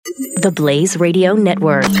The Blaze Radio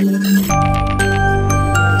Network.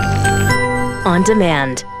 On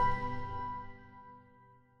demand.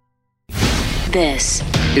 This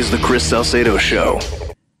is the Chris Salcedo Show.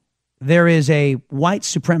 There is a white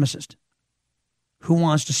supremacist who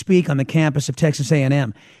wants to speak on the campus of Texas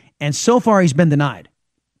A&M, and so far he's been denied.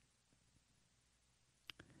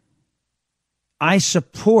 I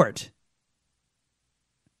support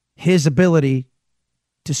his ability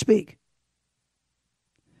to speak.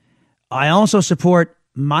 I also support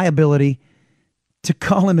my ability to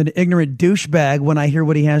call him an ignorant douchebag when I hear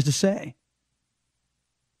what he has to say.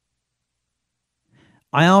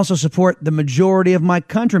 I also support the majority of my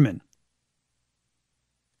countrymen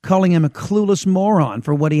calling him a clueless moron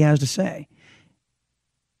for what he has to say.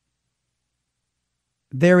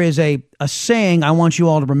 There is a saying I want you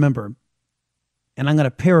all to remember, and I'm going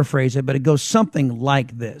to paraphrase it, but it goes something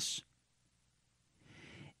like this.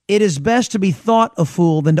 It is best to be thought a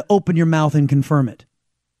fool than to open your mouth and confirm it.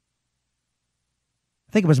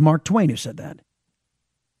 I think it was Mark Twain who said that.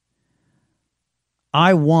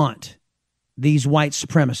 I want these white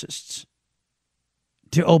supremacists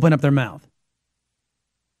to open up their mouth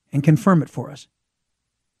and confirm it for us.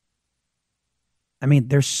 I mean,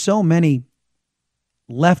 there's so many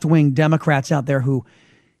left-wing Democrats out there who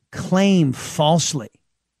claim falsely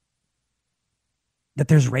that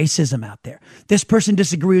there's racism out there. This person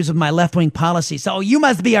disagrees with my left-wing policy, so you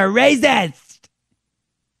must be a racist.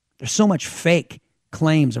 There's so much fake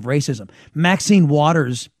claims of racism. Maxine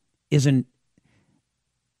Waters is a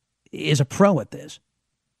pro at this.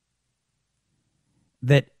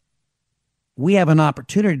 That we have an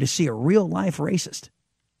opportunity to see a real-life racist.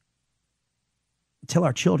 Tell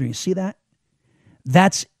our children, you see that?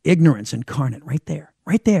 That's ignorance incarnate right there.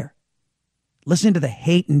 Right there. Listen to the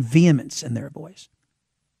hate and vehemence in their voice.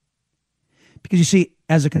 Because you see,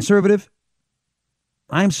 as a conservative,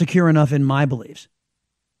 I'm secure enough in my beliefs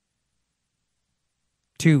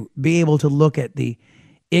to be able to look at the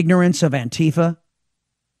ignorance of Antifa,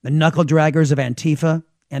 the knuckle draggers of Antifa,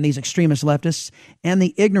 and these extremist leftists, and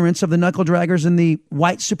the ignorance of the knuckle draggers in the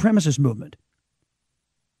white supremacist movement,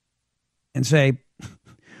 and say,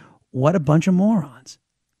 what a bunch of morons.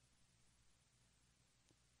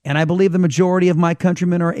 And I believe the majority of my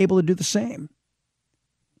countrymen are able to do the same.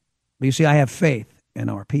 But you see, I have faith in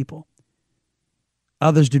our people.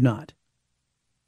 Others do not.